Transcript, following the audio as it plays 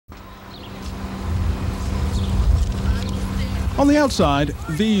On the outside,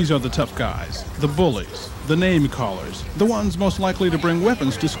 these are the tough guys, the bullies, the name callers, the ones most likely to bring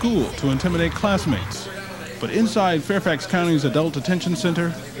weapons to school to intimidate classmates. But inside Fairfax County's Adult Detention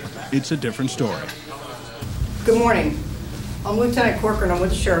Center, it's a different story. Good morning. I'm Lieutenant Corcoran. I'm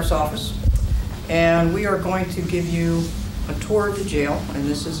with the Sheriff's Office, and we are going to give you a tour of the jail, and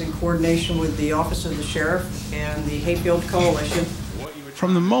this is in coordination with the Office of the Sheriff and the Hayfield Coalition.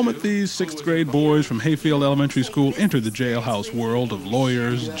 From the moment these 6th grade boys from Hayfield Elementary School entered the jailhouse world of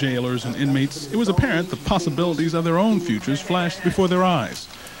lawyers, jailers, and inmates, it was apparent the possibilities of their own futures flashed before their eyes.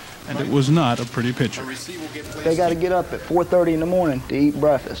 And it was not a pretty picture. They got to get up at 4:30 in the morning to eat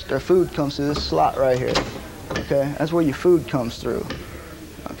breakfast. Their food comes to this slot right here. Okay, that's where your food comes through.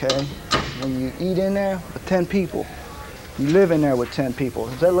 Okay, when you eat in there with 10 people, you live in there with 10 people.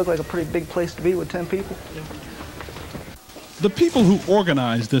 Does that look like a pretty big place to be with 10 people? The people who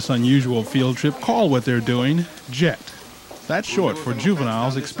organized this unusual field trip call what they're doing JET. That's short for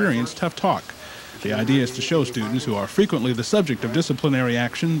Juveniles Experience Tough Talk. The idea is to show students who are frequently the subject of disciplinary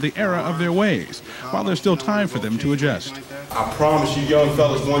action the error of their ways, while there's still time for them to adjust. I promise you young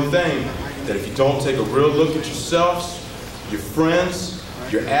fellas one thing, that if you don't take a real look at yourselves, your friends,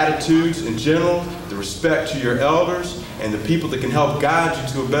 your attitudes in general, the respect to your elders, and the people that can help guide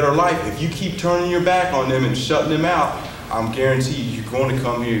you to a better life, if you keep turning your back on them and shutting them out, I'm guaranteed you're going to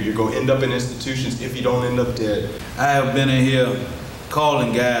come here, you're going to end up in institutions if you don't end up dead. I have been in here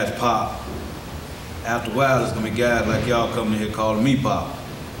calling guys Pop. After a while, there's going to be guys like y'all coming in here calling me Pop.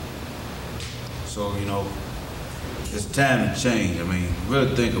 So, you know, it's time to change. I mean,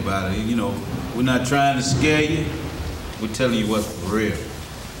 really think about it. You know, we're not trying to scare you. We're telling you what's real.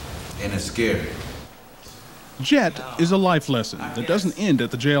 And it's scary. JET is a life lesson that doesn't end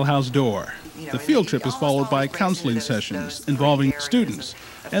at the jailhouse door. The field trip is followed by counseling sessions involving students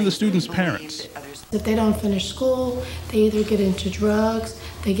and the students' parents. If they don't finish school, they either get into drugs,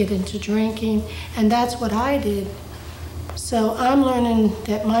 they get into drinking, and that's what I did. So I'm learning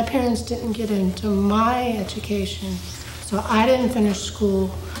that my parents didn't get into my education, so I didn't finish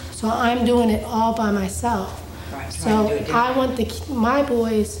school, so I'm doing it all by myself. So I want my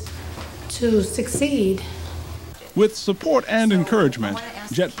boys to succeed. With support and encouragement,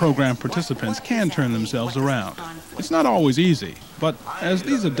 JET program participants can turn themselves around. It's not always easy, but as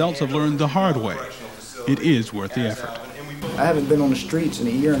these adults have learned the hard way, it is worth the effort. I haven't been on the streets in a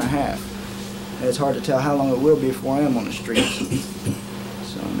year and a half. And it's hard to tell how long it will be before I am on the streets.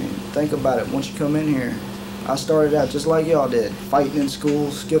 So, I mean, think about it. Once you come in here, I started out just like y'all did, fighting in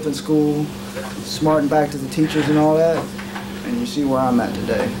school, skipping school, smarting back to the teachers and all that, and you see where I'm at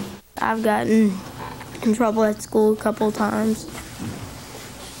today. I've gotten in trouble at school a couple of times,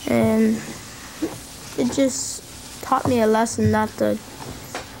 and it just taught me a lesson not to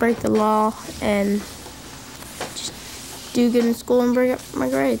break the law and just do good in school and bring up my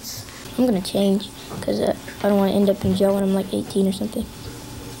grades. I'm gonna change because I don't want to end up in jail when I'm like 18 or something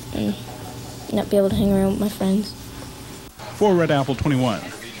and not be able to hang around with my friends. For Red Apple 21,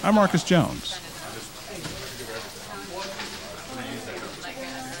 I'm Marcus Jones.